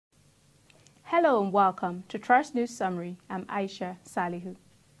Hello and welcome to Trust News Summary. I'm Aisha Salihu.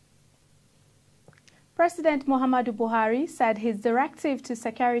 President Muhammadu Buhari said his directive to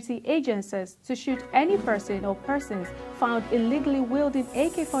security agencies to shoot any person or persons found illegally wielding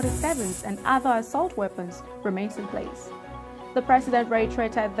AK47s and other assault weapons remains in place. The president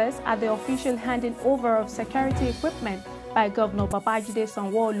reiterated this at the official handing over of security equipment by Governor Babajide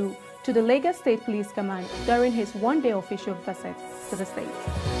Sanwo-Olu to the Lagos State Police Command during his one-day official visit to the state.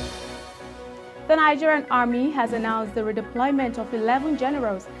 The Nigerian Army has announced the redeployment of 11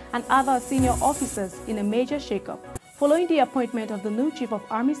 generals and other senior officers in a major shakeup, following the appointment of the new Chief of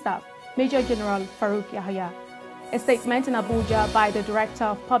Army Staff, Major General Farouk Yahaya. A statement in Abuja by the Director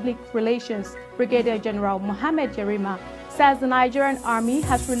of Public Relations, Brigadier General Mohammed Yerima, says the Nigerian Army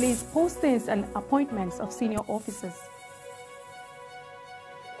has released postings and appointments of senior officers.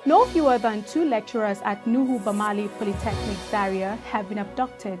 No fewer than 2 lecturers at Nuhu Bamali Polytechnic Zaria have been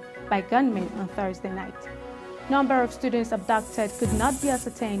abducted by gunmen on Thursday night. Number of students abducted could not be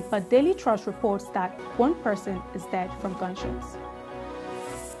ascertained, but Daily Trust reports that one person is dead from gunshots.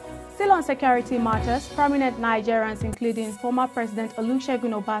 Still on security matters, prominent Nigerians including former President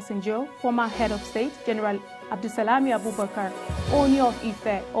Olusegun Obasanjo, former Head of State General Abdulsalami Abubakar, Oni of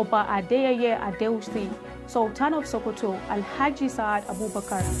Ife, Oba Adeyeye Adeusi, Sultan of Sokoto, Alhaji Saad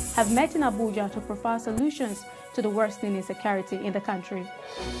Abubakar have met in Abuja to profile solutions to the worsening insecurity in the country.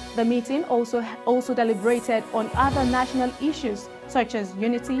 The meeting also deliberated on other national issues such as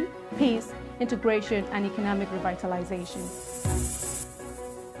unity, peace, integration, and economic revitalization.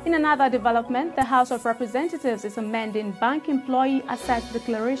 In another development, the House of Representatives is amending Bank Employee Asset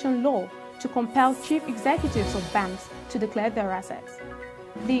Declaration Law to compel chief executives of banks to declare their assets.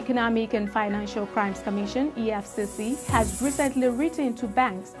 The Economic and Financial Crimes Commission, EFCC, has recently written to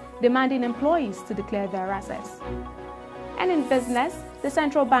banks demanding employees to declare their assets. And in business, the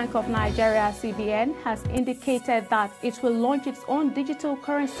Central Bank of Nigeria, CBN, has indicated that it will launch its own digital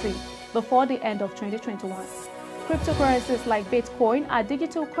currency before the end of 2021. Cryptocurrencies like Bitcoin are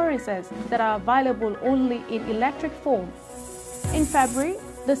digital currencies that are available only in electric form. In February,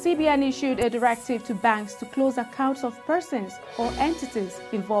 the CBN issued a directive to banks to close accounts of persons or entities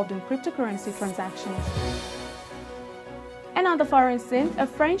involved in cryptocurrency transactions. And on the foreign scene, a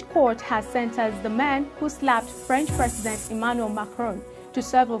French court has sentenced the man who slapped French President Emmanuel Macron to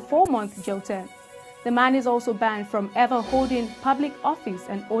serve a 4-month jail term. The man is also banned from ever holding public office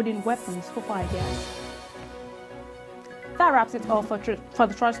and owning weapons for 5 years. That wraps it all for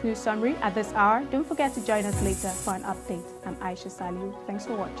the Trust News Summary at this hour. Don't forget to join us later for an update. I'm Aisha Salihu. Thanks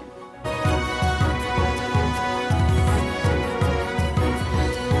for watching.